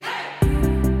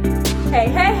Hey,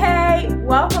 hey, hey!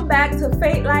 Welcome back to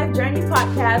Faith Life Journey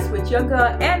Podcast with your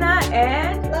girl Anna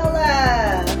and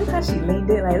Lola. Look how she leaned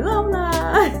in like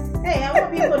Lola. Hey, I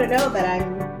want people to know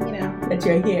that that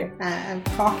you're here. I'm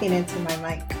talking into my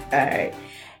mic. All right.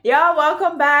 Y'all,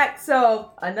 welcome back.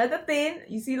 So, another thing,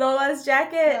 you see Lola's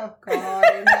jacket? Oh, God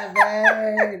in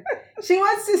heaven. She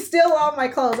wants to steal all my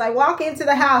clothes. I walk into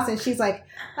the house and she's like,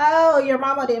 oh, your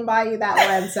mama didn't buy you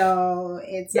that one, so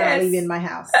it's not leaving my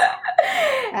house.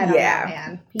 I don't know,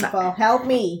 man. People, help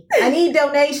me. I need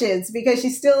donations because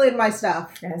she's stealing my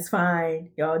stuff. That's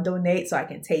fine. Y'all donate so I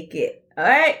can take it. All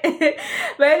right.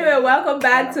 But anyway, welcome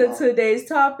back to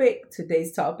today's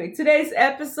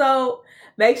episode.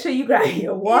 Make sure you grab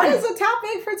your water. It is a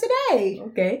topic for today.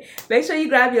 Okay. Make sure you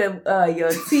grab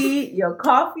your tea, your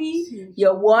coffee,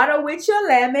 your water with your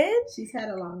lemon. She's had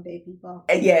a long day, people.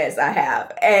 Yes, I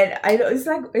have. And I know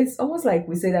it's almost like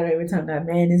we say that every time that,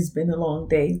 man, it's been a long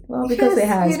day. Well, because it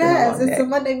has been a long day. It's a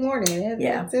Monday morning.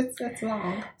 It's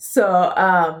long. So,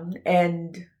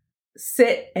 and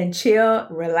sit and chill,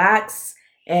 relax,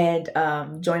 and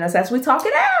join us as we talk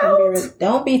it out.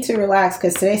 Don't be too relaxed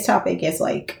because today's topic is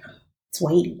like, it's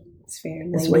weighty. It's very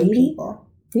weighty. It's weighty? People.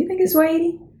 Do you think it's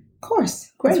weighty? Of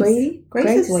course. Grace. It's weighty? Grace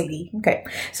is weighty. Okay.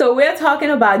 So we're talking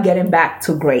about getting back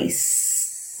to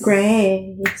grace.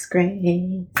 Grace.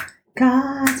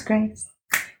 God's grace.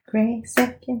 Grace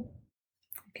second.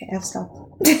 Okay, I'll stop.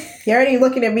 You're already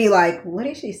looking at me like, what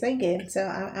is she singing? So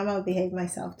I'm going to behave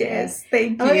myself today. Yes,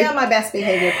 thank you. I'm going to be on my best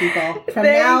behavior, people. From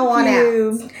now on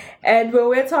out. And when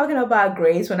we're talking about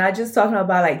grace, we're not just talking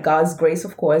about like God's grace,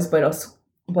 of course, but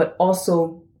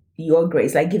also your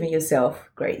grace, like giving yourself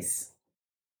grace.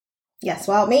 Yes,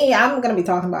 well, I'm going to be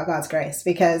talking about God's grace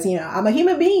because, I'm a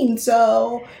human being.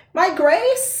 So my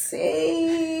grace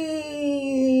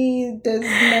does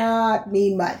not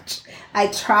mean much. I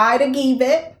try to give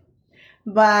it,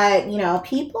 but,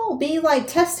 people be like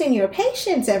testing your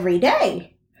patience every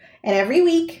day and every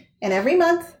week and every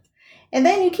month. And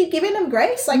then you keep giving them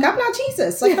grace. Like, I'm not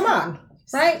Jesus. Like, come on.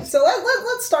 Right? So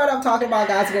let's start off talking about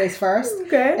God's grace first.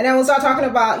 Okay. And then we'll start talking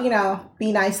about,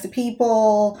 be nice to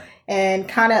people and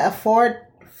kind of afford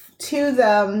to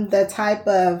them the type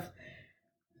of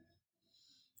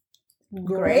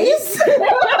grace.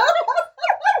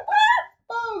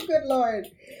 Oh, good Lord.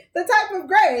 The type of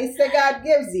grace that God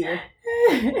gives you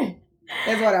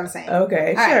is what I'm saying.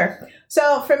 Okay, all sure. Right.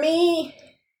 So for me,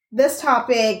 this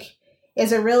topic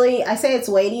is I say it's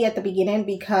weighty at the beginning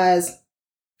because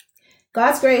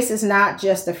God's grace is not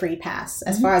just a free pass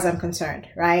as far as I'm concerned,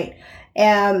 right?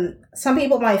 And some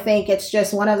people might think it's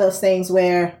just one of those things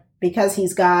where because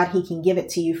he's God, he can give it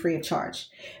to you free of charge.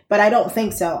 But I don't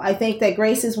think so. I think that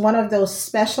grace is one of those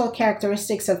special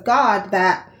characteristics of God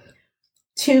that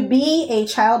to be a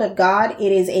child of God,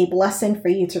 it is a blessing for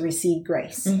you to receive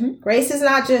grace. Mm-hmm. Grace is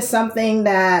not just something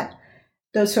that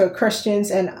those who are Christians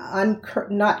and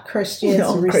not Christians.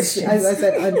 I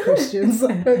said unchristians.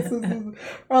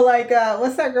 Or like,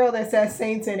 what's that girl that says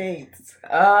saints and ain'ts?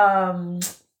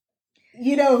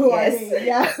 You know who I mean.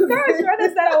 Yeah. Gosh, why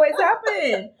does that always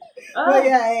happen? Well,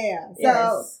 yeah.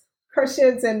 So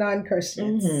Christians and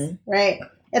non-Christians, right?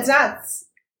 It's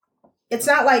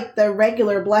not like the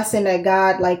regular blessing that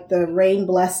God, like the rain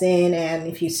blessing and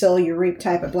if you sow, you reap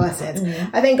type of blessings.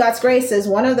 Mm-hmm. I think God's grace is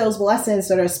one of those blessings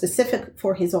that are specific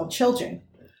for his own children,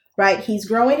 right? He's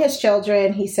growing his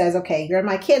children. He says, okay, you're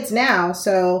my kids now.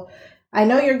 So I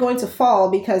know you're going to fall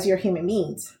because you're human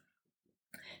beings,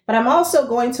 but I'm also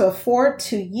going to afford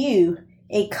to you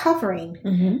a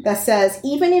covering that says,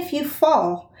 even if you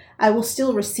fall, I will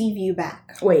still receive you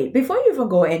back. Wait, before you even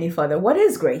go any further, what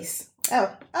is grace?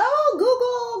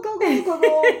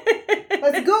 Google.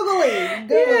 Let's Google it.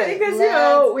 Yeah,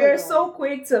 because, we are so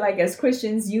quick to, like, as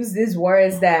Christians, use these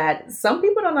words that some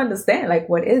people don't understand. Like,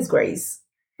 what is grace?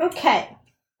 Okay.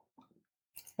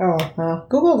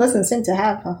 Google doesn't seem to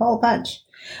have a whole bunch.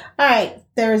 All right.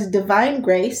 There's divine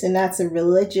grace, and that's a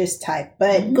religious type.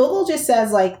 But Google just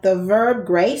says, like, the verb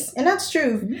grace, and that's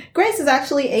true. Mm-hmm. Grace is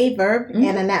actually a verb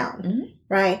and a noun,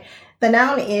 right? The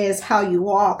noun is how you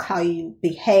walk, how you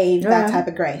behave, that type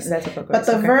of grace. But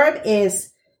the verb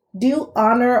is do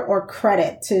honor or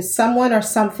credit to someone or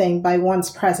something by one's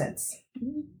presence.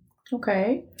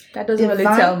 Okay. That doesn't really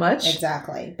tell much.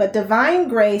 Exactly. But divine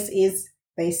grace is,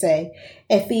 they say,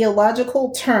 a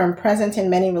theological term present in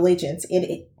many religions.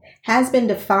 It has been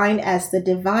defined as the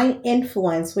divine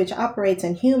influence which operates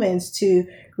in humans to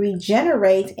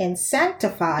regenerate and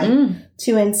sanctify,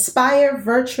 to inspire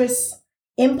virtuous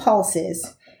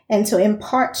impulses, and to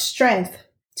impart strength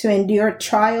to endure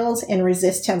trials and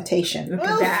resist temptation. Look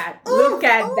at that. Look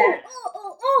at that.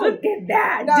 Look at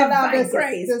that. No, Divine this is-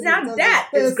 grace. this is- Now this is- that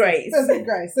this is grace. This is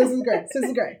grace. This is grace. This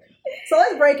is grace. So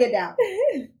let's break it down.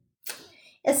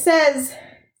 It says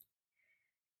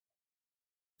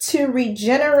to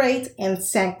regenerate and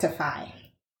sanctify.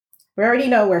 We already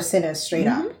know where sin is straight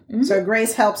up. Mhm. So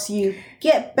grace helps you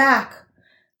get back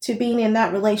to being in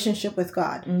that relationship with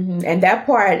God. Mhm. And that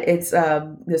part, it's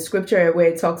the scripture where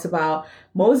it talks about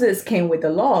Moses came with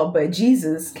the law, but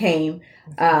Jesus came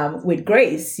with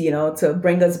grace, to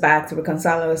bring us back, to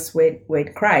reconcile us with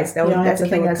Christ. That's the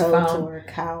thing that's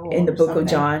found in the book of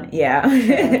John. Yeah.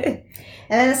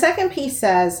 And then the second piece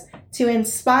says to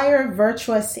inspire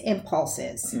virtuous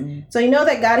impulses. Mhm. So you know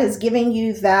that God has given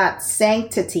you that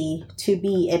sanctity to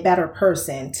be a better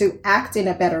person, to act in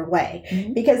a better way.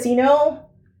 Mhm. Because you know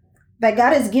that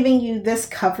God is giving you this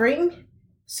covering,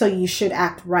 so you should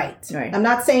act right. Right. I'm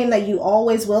not saying that you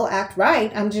always will act right.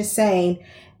 I'm just saying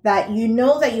that you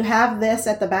know that you have this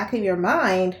at the back of your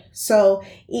mind, so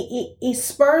it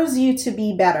spurs you to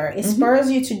be better. It Mhm.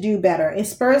 spurs you to do better. It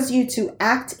spurs you to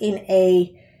act in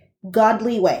a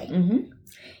godly way. Mhm.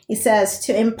 It says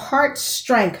to impart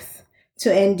strength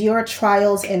to endure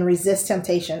trials and resist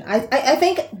temptation. I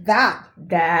think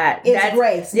that is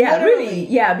grace. Yeah, Literally. really.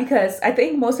 Yeah, because I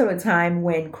think most of the time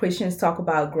when Christians talk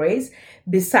about grace,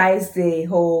 besides the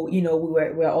whole,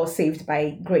 we're all saved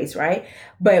by grace, right?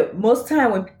 But most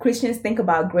time when Christians think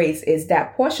about grace, is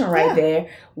that portion right Yeah. there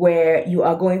where you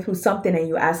are going through something and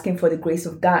you're asking for the grace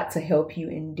of God to help you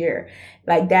endure.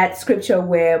 Like that scripture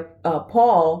where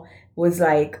Paul was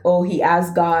like, he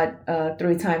asked God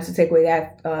 3 times to take away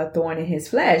that thorn in his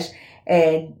flesh.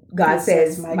 And God He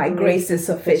says, says, my grace is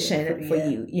sufficient for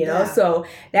you, Yeah. So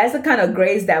that's the kind of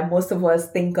grace that most of us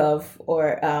think of,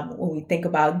 or when we think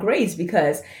about grace,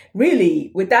 because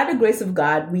really, without the grace of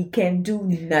God, we can do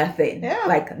nothing, Yeah.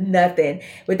 like nothing.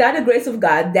 Without the grace of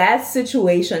God, that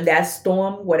situation, that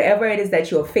storm, whatever it is that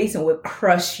you're facing will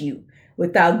crush you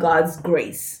without God's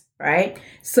grace, right?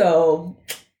 So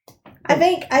I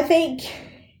think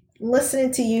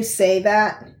listening to you say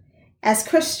that, as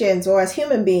Christians or as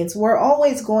human beings, we're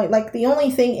always going, like the only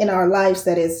thing in our lives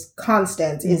that is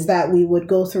constant is that we would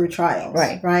go through trials.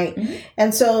 Right. Mhm.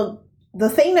 And so the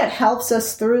thing that helps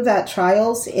us through that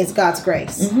trials is God's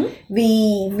grace. Mhm.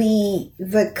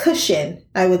 The cushion,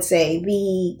 I would say,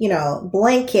 the,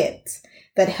 blanket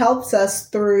that helps us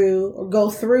through or go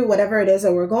through whatever it is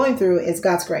that we're going through is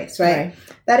God's grace, right?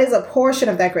 That is a portion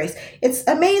of that grace. It's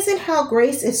amazing how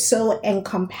grace is so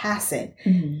encompassing.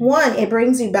 Mhm. 1, it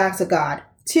brings you back to God.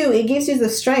 2, it gives you the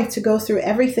strength to go through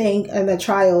everything and the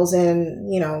trials and,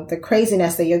 the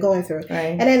craziness that you're going through.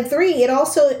 Right. And then 3, it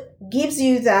also gives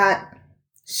you that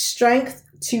strength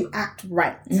to act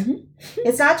right. Mhm.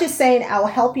 It's not just saying, I'll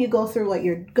help you go through what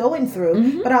you're going through,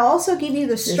 Mhm. but I'll also give you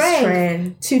the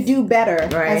strength to do better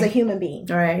as a human being.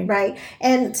 Right. Right.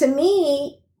 And to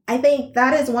me, I think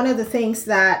that is one of the things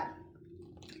that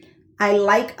I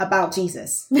like about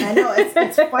Jesus. I know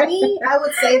it's funny, I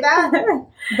would say that,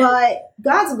 but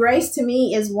God's grace to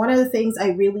me is one of the things I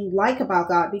really like about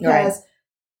God, because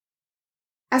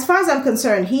as far as I'm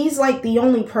concerned, he's like the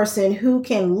only person who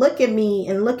can look at me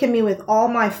with all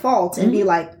my faults and be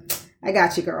like, I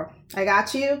got you, girl. I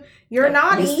got you. You're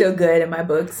naughty. You're still good in my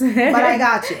books. But I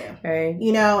got you. Right.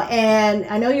 And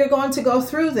I know you're going to go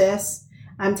through this.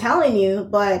 I'm telling you,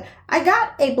 but I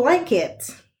got a blanket.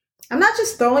 I'm not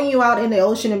just throwing you out in the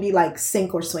ocean and be like,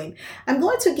 sink or swim. I'm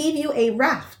going to give you a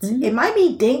raft. Mhm. It might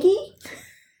be dingy.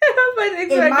 But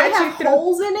It might have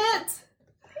holes in it.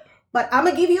 But I'm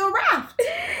going to give you a raft.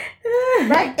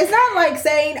 Right? It's not like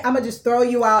saying, I'm going to just throw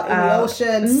you out in the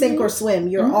ocean, sink or swim.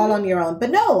 You're all on your own. But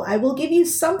no, I will give you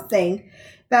something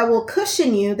that will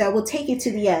cushion you, that will take you to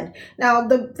the end. Now,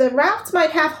 the raft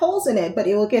might have holes in it, but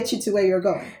it will get you to where you're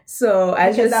going. So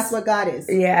that's what God is.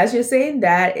 Yeah, as you're saying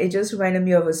that, it just reminded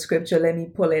me of a scripture. Let me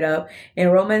pull it up.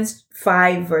 In Romans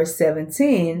 5, verse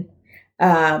 17.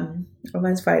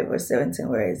 Romans 5, verse 17,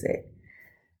 where is it?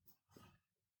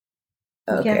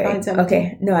 You can't find 17?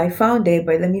 Okay. No, I found it,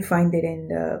 but let me find it in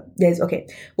okay.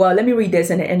 Well, let me read this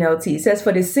in the NLT. It says,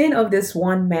 for the sin of this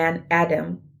one man,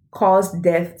 Adam, caused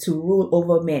death to rule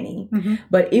over many. Mm-hmm.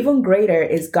 But even greater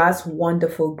is God's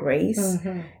wonderful grace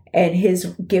and his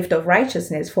gift of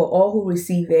righteousness for all who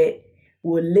receive it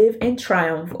will live in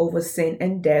triumph over sin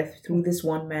and death through this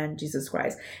one man, Jesus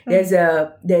Christ. There's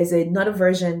another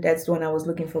version, that's the one I was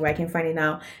looking for, but I can't find it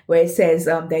now, where it says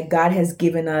that God has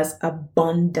given us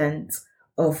abundance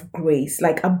of grace,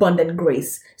 like abundant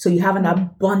grace. So you have an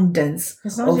abundance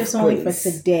It's not of just grace. only for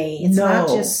today. It's not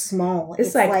No. just small.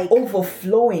 It's like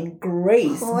overflowing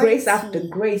grace. Grace after plenty.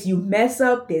 grace. You mess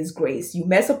up, there's grace. You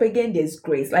mess up again, there's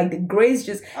grace. Like the grace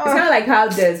just, it's Oh. kind of like how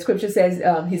the scripture says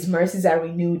his mercies are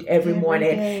renewed every morning.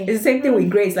 day. It's the same thing with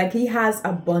grace. Like he has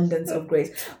abundance of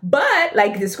grace. But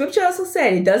like the scripture also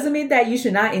said, it doesn't mean that you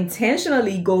should not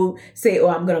intentionally go say, oh,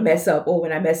 I'm going to mess up. Or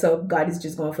when I mess up, God is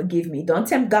just going to forgive me. Don't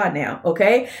tempt God now.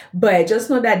 Okay. But just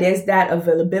know that there's that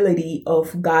availability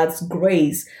of God's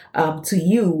grace to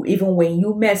you, even when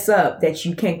you mess up, that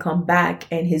you can come back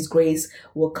and his grace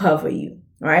will cover you.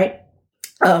 Right.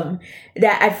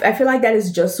 That I feel like that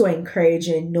is just so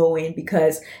encouraging, knowing,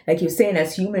 because like you're saying,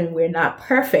 as human, we're not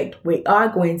perfect. We are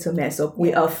going to mess up.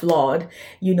 We are flawed.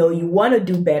 You know, you want to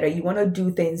do better. You want to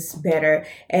do things better.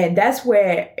 And that's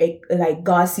where like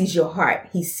God sees your heart.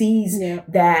 He sees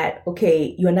that,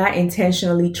 okay, you're not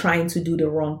intentionally trying to do the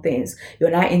wrong things.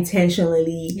 You're not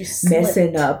intentionally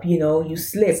messing up. You know, you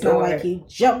slipped. It's not like you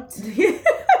jumped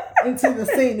into the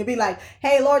scene to be like,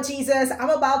 hey, Lord Jesus, I'm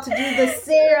about to do this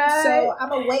sin, so I'm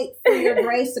gonna wait for your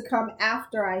grace to come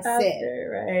after I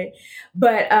sin. Right.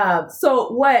 But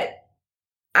so what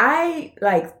I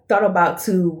like thought about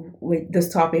too with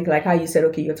this topic, like how you said,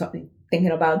 okay, you're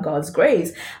thinking about God's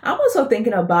grace. I'm also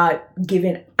thinking about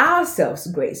giving ourselves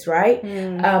grace, right?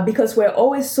 Because we're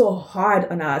always so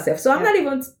hard on ourselves. So I'm not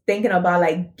even thinking about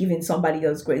like giving somebody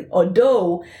else grace,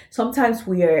 although sometimes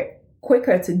we are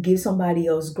quicker to give somebody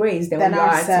else grace than we are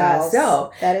to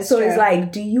ourselves. That is so true. It's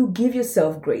like, do you give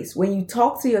yourself grace? When you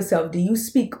talk to yourself, do you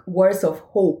speak words of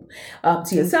hope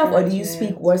to yourself, or do you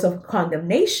speak words of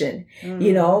condemnation?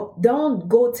 You know, don't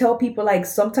go tell people, like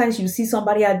sometimes you see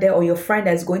somebody out there or your friend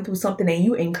that's going through something and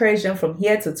you encourage them from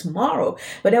here to tomorrow.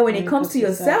 But then when it comes to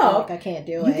yourself, like, I can't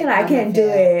do it. I can't do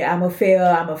it. I'm a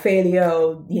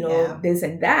failure, you know, this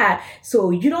and that.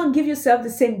 So you don't give yourself the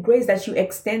same grace that you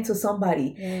extend to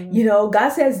somebody. You know, God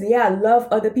says, love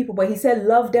other people, but he said,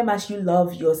 love them as you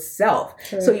love yourself.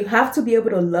 True. So you have to be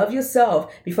able to love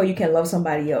yourself before you can love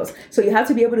somebody else. So you have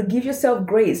to be able to give yourself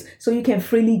grace so you can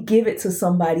freely give it to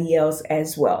somebody else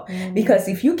as well. Because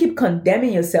if you keep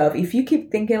condemning yourself, if you keep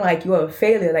thinking like you're a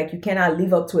failure, like you cannot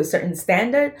live up to a certain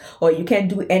standard or you can't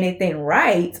do anything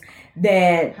right,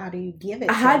 then how do you give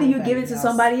it to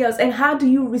somebody else? And how do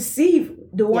you receive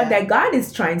the one that God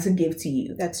is trying to give to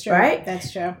you? That's true. Right?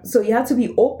 That's true. So you have to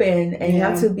be open and you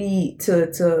have to be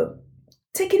to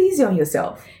take it easy on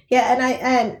yourself. Yeah,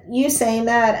 and you saying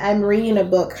that, I'm reading a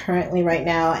book currently right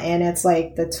now, and it's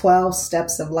like the 12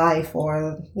 Steps of Life,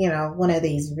 or you know, one of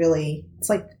these really, it's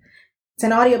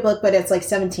an audiobook, but it's like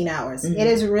 17 hours. It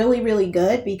is really, really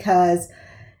good, because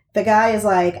the guy is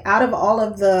like, out of all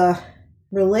of the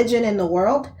religion in the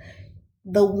world,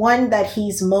 the one that he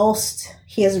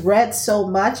has read so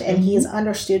much and he has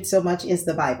understood so much is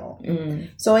the Bible.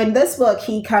 So in this book,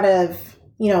 he kind of,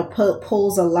 you know,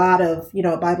 pulls a lot of, you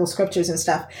know, Bible scriptures and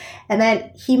stuff. And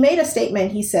then he made a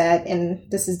statement. He said,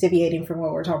 and this is deviating from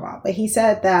what we're talking about, but he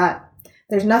said that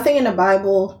there's nothing in the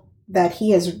Bible that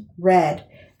he has read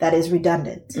that is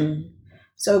redundant.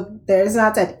 So there's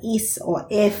not that is or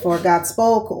if or God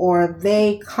spoke or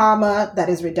they, comma, that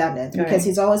is redundant, because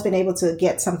he's always been able to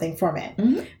get something from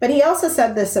it. But he also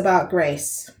said this about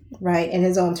grace, right, in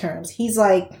his own terms. He's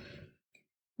like,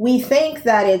 we think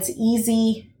that it's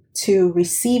easy to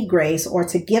receive grace or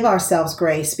to give ourselves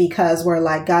grace because we're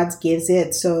like, God gives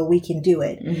it so we can do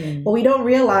it. But we don't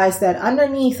realize that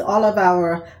underneath all of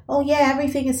our, oh yeah,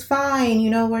 everything is fine, you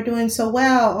know, we're doing so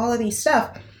well, all of these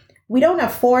stuff, we don't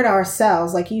afford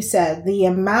ourselves, like you said, the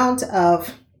amount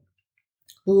of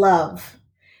love,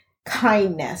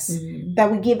 kindness that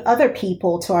we give other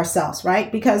people to ourselves, right?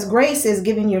 Because grace is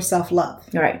giving yourself love,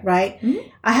 right?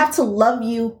 I have to love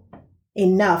you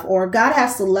enough, or God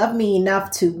has to love me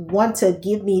enough to want to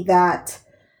give me that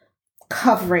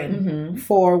covering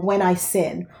for when I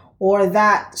sin, or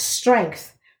that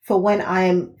strength for when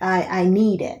I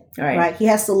need it, right? He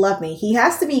has to love me. He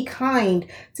has to be kind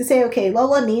to say, okay,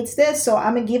 Lola needs this, so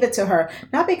I'm going to give it to her.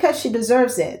 Not because she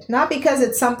deserves it, not because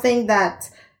it's something that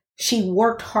she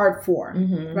worked hard for,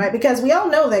 right? Because we all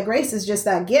know that grace is just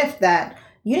that gift that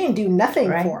you didn't do nothing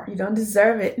for. You don't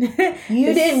deserve it.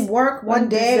 You didn't work one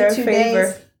day, 2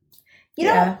 days. You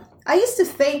know, I used to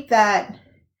think that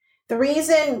the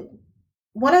reason,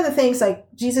 one of the things, like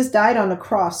Jesus died on the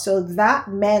cross, so that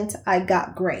meant I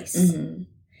got grace.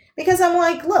 Because I'm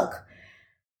like, look,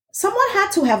 someone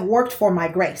had to have worked for my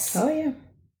grace. Oh yeah.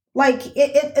 Like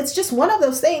it's just one of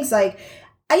those things. Like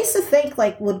I used to think,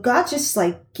 like, would God just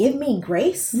like give me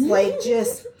grace, like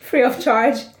just free of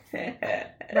charge?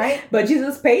 Right? But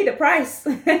Jesus paid the price.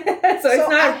 So it's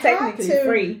not technically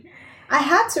free. I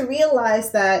had to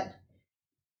realize that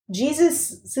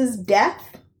Jesus'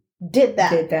 death did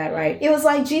that. Did that, right? It was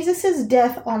like Jesus'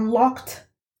 death unlocked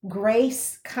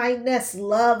grace, kindness,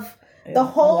 love, the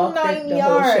whole 9 yards. The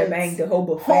whole shebang, the whole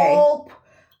buffet. Hope.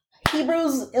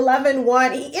 Hebrews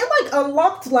 11:1. It like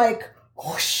unlocked like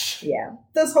whoosh,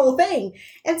 this whole thing.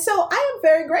 And so I am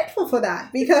very grateful for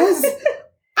that because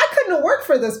I couldn't have worked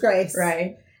for this grace.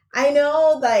 Right. I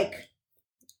know, like,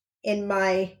 in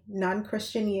my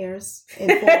non-Christian years, in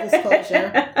full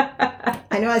disclosure,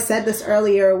 I know I said this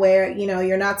earlier where, you know,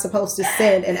 you're not supposed to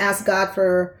sin and ask God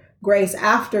for grace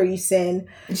after you sin.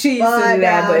 She used to do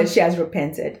that, but she has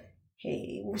repented.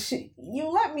 Hey, you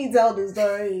let me tell the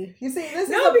story. You see, this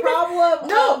is the problem.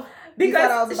 No,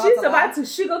 because she's about to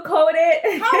sugarcoat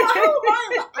it.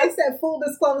 I said full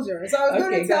disclosure. So I was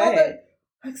going to tell them.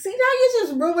 See, now you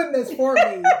just ruined this for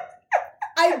me.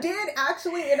 I did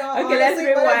actually, in all honesty, let's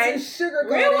rewind.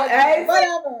 Sugarcoat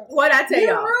whatever. What I tell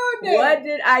y'all? What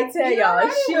did I tell y'all?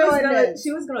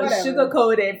 She was gonna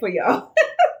sugarcoat it for y'all.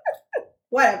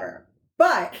 Whatever.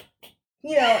 But,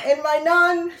 you know, in my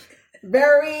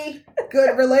non-very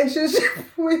good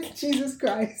relationship with Jesus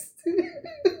Christ.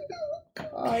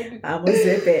 God. I'm gonna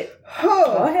zip it.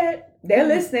 Go ahead. They're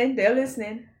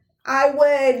listening. I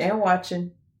would. And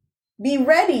watching. Be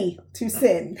ready to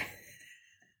sin.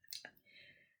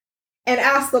 And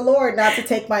ask the Lord not to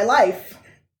take my life.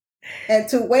 And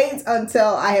to wait until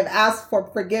I have asked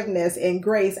for forgiveness and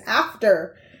grace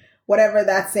after whatever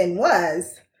that sin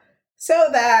was. So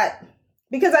that,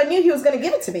 because I knew he was going to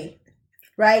give it to me.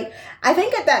 Right? I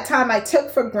think at that time I took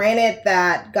for granted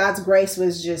that God's grace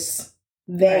was just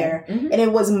there. Right. Mm-hmm. And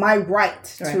it was my right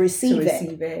to receive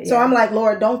it. So I'm like,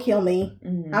 Lord, don't kill me.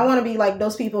 Mm-hmm. I want to be like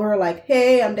those people who are like,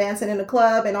 hey, I'm dancing in the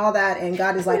club and all that. And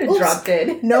God is like, oops, dropped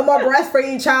it. No more breath for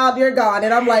you, child. You're gone.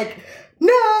 And I'm like,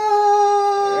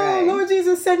 no, Lord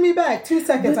Jesus, send me back. 2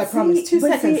 seconds, I promise. 2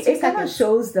 seconds. It kind of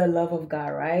shows the love of God,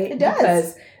 right? It does.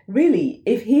 Because really,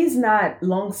 if he's not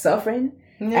long-suffering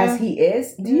as he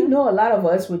is, do you know a lot of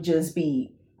us would just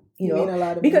be, you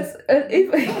know, because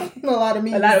if a lot of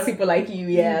people like you,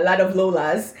 a lot of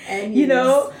Lolas, and you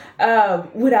know,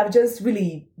 would have just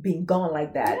really been gone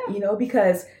like that, you know,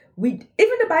 because even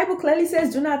the Bible clearly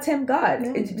says, do not tempt God.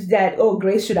 It's that,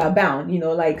 grace should abound, you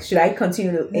know, like, should I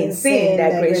continue in sin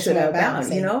that grace should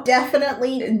abound, you know?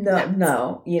 Definitely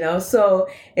no, you know, so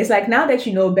it's like, now that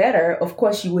you know better, of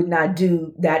course you would not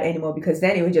do that anymore, because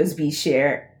then it would just be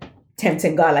sheer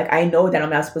tempting God. Like, I know that I'm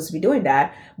not supposed to be doing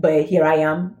that, but here I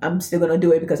am. I'm still going to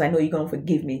do it because I know you're going to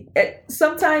forgive me.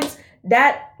 Sometimes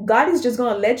that God is just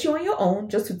going to let you on your own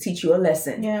just to teach you a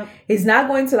lesson. Yeah. He's not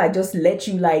going to like just let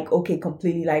you like, okay,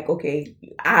 completely like, okay,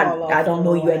 I don't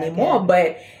know you anymore. Again.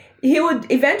 But he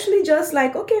would eventually just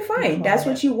like, okay, fine. That's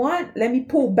what you want. Let me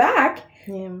pull back.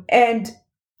 Yeah. And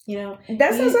you know,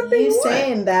 that's not something you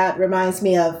saying that reminds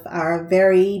me of our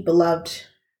very beloved,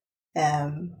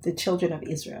 the children of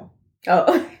Israel.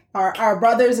 Oh, our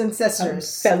brothers and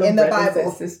sisters in the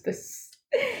Bible.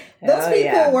 Those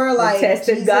people were like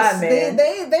tested Jesus, God, man.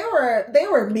 They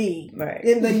were me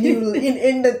in the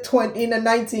in the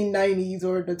 1990s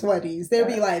or the 20s. They'd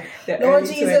be like, Lord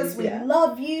Jesus, 20s, we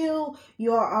love you.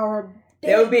 You are our.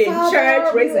 They'll be in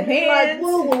church, raise a hand. Like,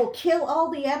 we'll kill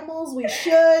all the animals. We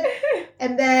should,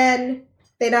 and then.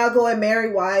 They now go and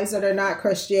marry wives that are not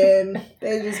Christian.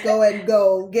 They just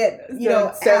go get,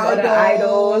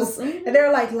 idols. And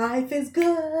they're like, life is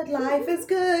good.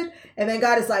 And then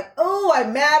God is like, oh,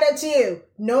 I'm mad at you.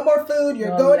 No more food.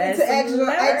 You're going into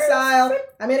exile.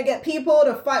 I'm going to get people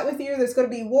to fight with you. There's going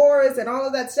to be wars and all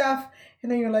of that stuff.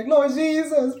 And then you're like, Lord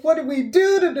Jesus, what did we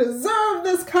do to deserve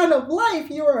this kind of life?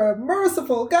 You are a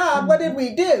merciful God. Mm-hmm. What did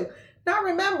we do? Not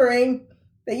remembering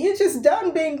that you just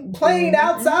done being playing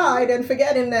outside and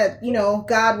forgetting that, you know,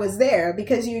 God was there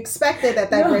because you expected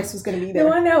that grace was going to be there. The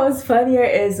one that was funnier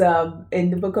is in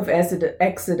the book of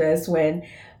Exodus when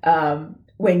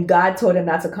God told them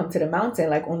not to come to the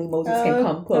mountain, like only Moses can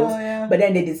come close. But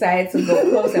then they decided to go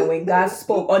close, and when God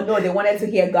spoke, they wanted to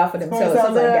hear God for themselves,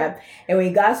 something like that. And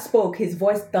when God spoke, his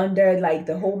voice thundered, like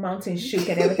the whole mountain shook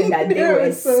and everything, that they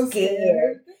were so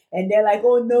scared. And they're like,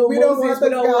 oh no, we don't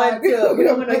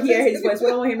want to hear his voice. We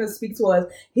don't want him to speak to us.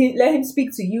 Let him speak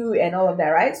to you and all of that,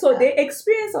 right? So they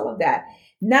experience all of that.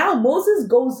 Now Moses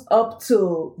goes up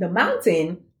to the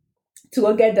mountain to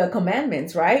go get the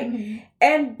commandments, right? Mm-hmm.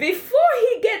 And before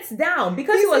he gets down,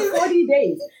 because it was 40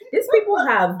 days, these people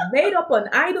have made up an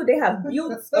idol. They have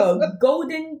built a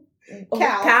golden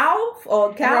cow.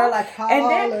 And they're like,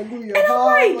 hallelujah, and I'm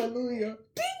like, didn't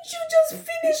you just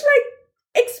finish like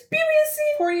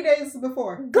experiencing 40 days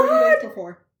before. God 40 days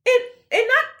before. and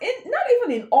not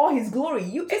even in all his glory.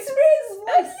 You experience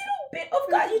a little bit of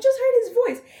God. You just heard his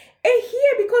voice. And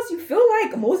here, because you feel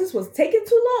like Moses was taking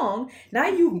too long, now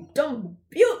you done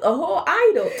built a whole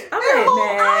idol.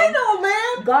 Idol,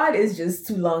 man. God is just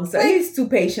too long. So he's too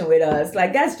patient with us.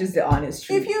 Like, that's just the honest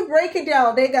truth. If you break it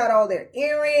down, they got all their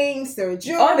earrings, their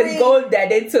jewelry. All the gold that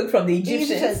they took from the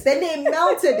Egyptians. Then they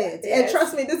melted it. Yes. And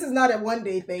trust me, this is not a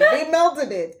one-day thing. They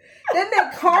melted it. Then they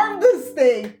carved this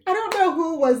thing. I don't know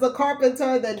who was the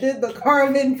carpenter that did the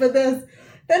carving for this.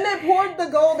 Then they poured the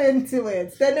gold into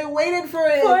it. Then they waited for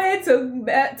it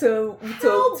to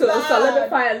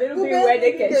solidify a little bit where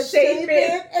they can shape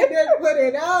it. And then put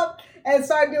it up and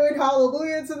start doing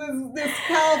hallelujah to this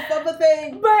calf of a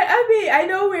thing. But I mean, I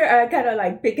know we're kind of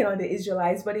like picking on the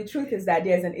Israelites, but the truth is that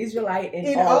there's an Israelite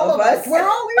in all of us. We're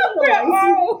all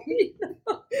Israelites.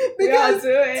 Because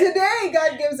today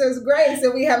God gives us grace,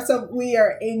 and we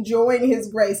are enjoying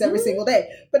His grace every single day.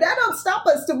 But that don't stop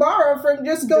us tomorrow from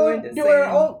just doing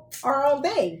our own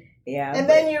thing. Yeah. And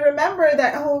then you remember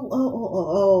that,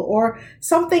 or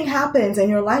something happens and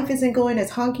your life isn't going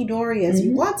as hunky-dory as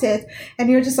you want it.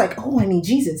 And you're just like, I need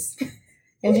Jesus.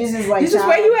 And Jesus is like, Jesus,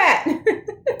 where you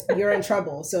at? You're in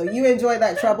trouble. So you enjoy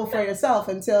that trouble for yourself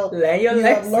until you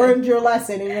have learned your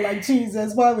lesson. And you're like,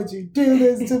 Jesus, why would you do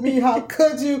this to me? How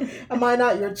could you? Am I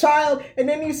not your child? And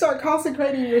then you start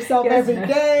consecrating yourself every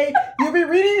day. You'll be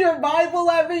reading your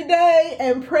Bible every day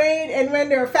and praying. And when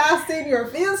they're fasting,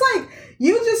 it's like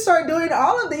you just start doing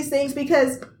all of these things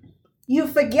because you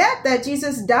forget that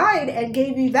Jesus died and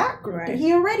gave you that. Right.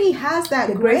 He already has that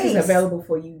the grace is available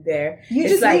for you there. You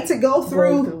just need to go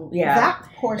through that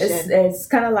portion. It's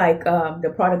kind of like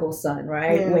the prodigal son,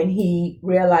 right? Yeah. When he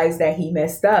realized that he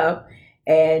messed up,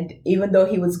 and even though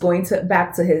he was going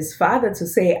back to his father to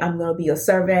say, I'm going to be a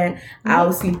servant,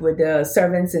 I'll sleep with the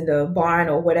servants in the barn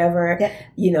or whatever,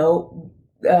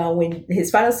 when his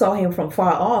father saw him from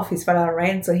far off, his father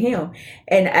ran to him.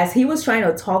 And as he was trying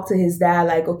to talk to his dad,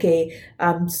 like, okay,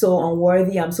 I'm so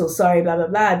unworthy, I'm so sorry, blah, blah,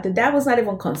 blah. The dad was not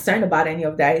even concerned about any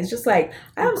of that. It's just like,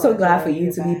 I'm so glad for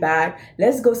you to be back.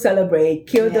 Let's go celebrate,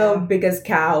 kill the biggest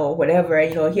cow or whatever.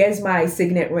 Here's my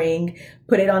signet ring,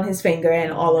 put it on his finger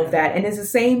and all of that. And it's the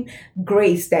same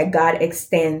grace that God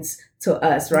extends to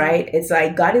us, right? It's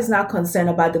like God is not concerned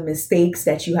about the mistakes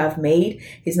that you have made.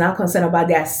 He's not concerned about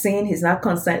that sin. He's not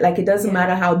concerned, like, it doesn't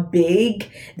matter how big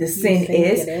the sin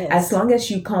is. As long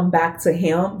as you come back to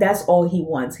Him, that's all He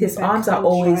wants. His arms are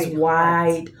always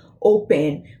wide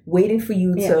open, waiting for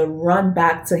you to run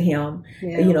back to Him,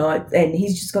 and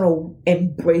He's just going to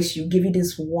embrace you, give you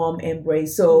this warm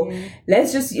embrace. So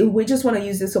we just want to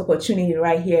use this opportunity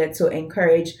right here to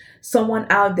encourage someone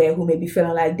out there who may be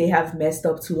feeling like they have messed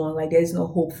up too long, like there's no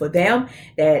hope for them,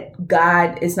 that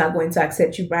God is not going to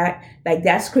accept you back. Like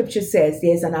that scripture says,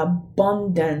 there's an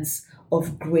abundance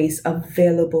of grace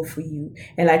available for you.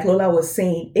 And like Lola was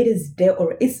saying, it is there,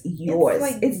 or it's yours.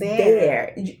 It's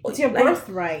there. It's your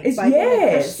birthright. It's,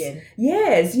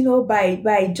 yes.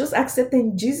 By just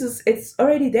accepting Jesus, it's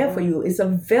already there for you. It's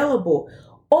available.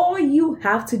 All you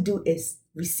have to do is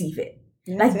receive it.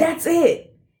 That's it.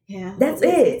 Yeah, that's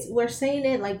it. We're saying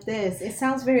it like this. It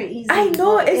sounds very easy. I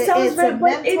know it sounds very,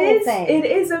 but it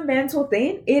is a mental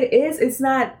thing. It is. It's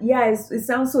not. Yeah, it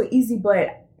sounds so easy,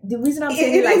 but the reason I'm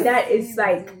saying it like that is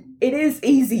like it is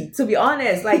easy, to be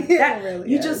honest. Like that, really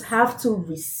you just have to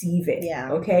receive it.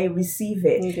 Yeah. Okay, receive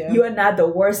it. You are not the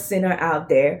worst sinner out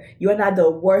there. You are not the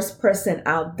worst person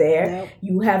out there. Nope.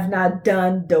 You have not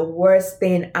done the worst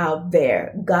thing out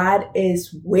there. God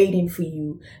is waiting for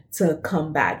you to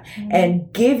come back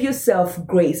and give yourself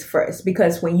grace first,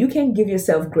 because when you can give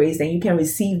yourself grace, then you can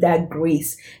receive that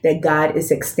grace that God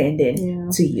is extending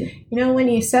to you. When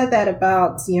you said that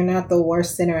about you're not the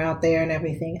worst sinner out there and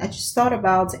everything, I just thought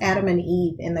about Adam and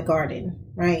Eve in the garden,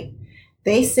 right?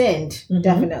 They sinned,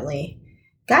 definitely.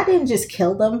 God didn't just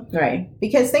kill them. Right.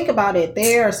 Because think about it.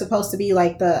 They are supposed to be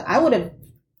like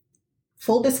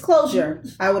full disclosure,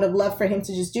 I would have loved for him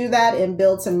to just do that and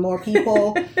build some more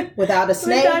people without a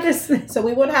snake. So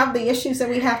we wouldn't have the issues that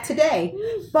we have today.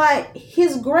 But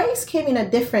his grace came in a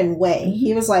different way.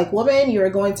 He was like, woman, you're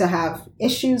going to have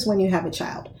issues when you have a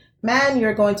child. Man,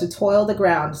 you're going to toil the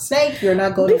ground. Snake, you're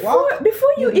not going to walk.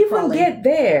 Before you even get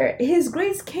there, his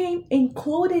grace came in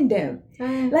clothing them.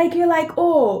 Like, you're like,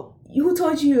 oh, who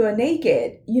told you you're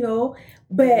naked?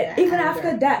 But even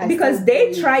after that, because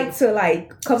they tried to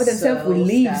like cover themselves with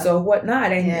leaves or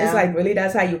whatnot, and it's like, really,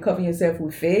 that's how you cover yourself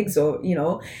with figs, or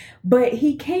But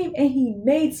he came and he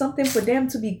made something for them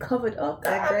to be covered up.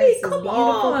 I mean, come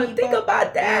on, think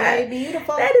about that.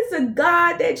 That is a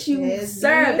God that you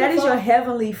serve. That is your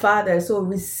heavenly Father. So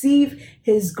receive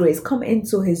his grace. Come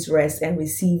into his rest and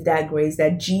receive that grace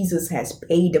that Jesus has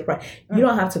paid the price. You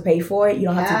don't have to pay for it. You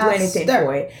don't have to do anything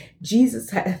for it.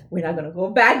 Jesus, we're not going to go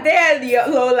back there,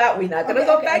 Lola. We're not going to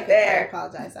go back there. I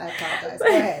apologize. Go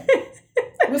ahead.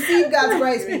 Receive God's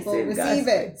grace, people. Receive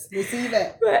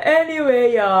it. But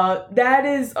anyway, y'all, that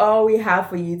is all we have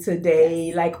for you today.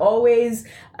 Yes. Like always,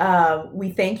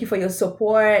 we thank you for your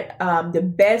support.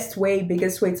 The biggest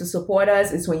way to support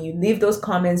us is when you leave those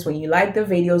comments, when you like the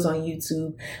videos on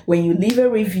YouTube, when you leave a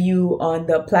review on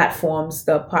the platforms,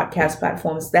 the podcast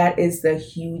platforms. That is the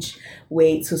huge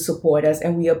way to support us,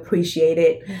 and we appreciate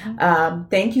it. Mm-hmm.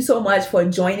 Thank you so much for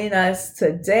joining us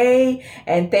today,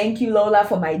 and thank you, Lola,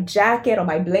 for my jacket or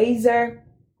my blazer.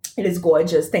 It is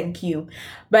gorgeous. Thank you.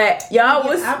 But y'all,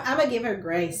 I'm gonna give her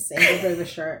grace and give her the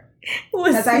shirt,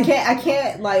 because I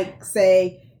can't like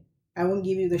say I won't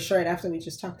give you the shirt after we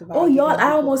just talked about. Oh, y'all,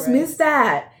 I almost missed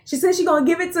that. She said she gonna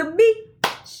give it to me.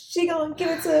 She gonna give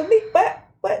it to me,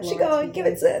 but she gonna give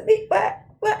it to me, but.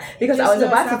 Because I was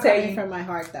about to tell you from my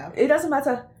heart, though. It doesn't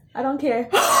matter. I don't care.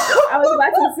 What I was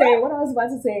about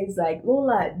to say is like,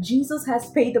 Lola, Jesus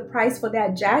has paid the price for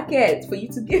that jacket for you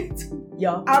to give to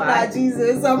y'all. I'm not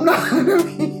Jesus. I'm not.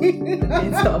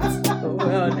 It stops.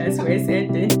 Well, that's where it's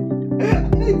ending.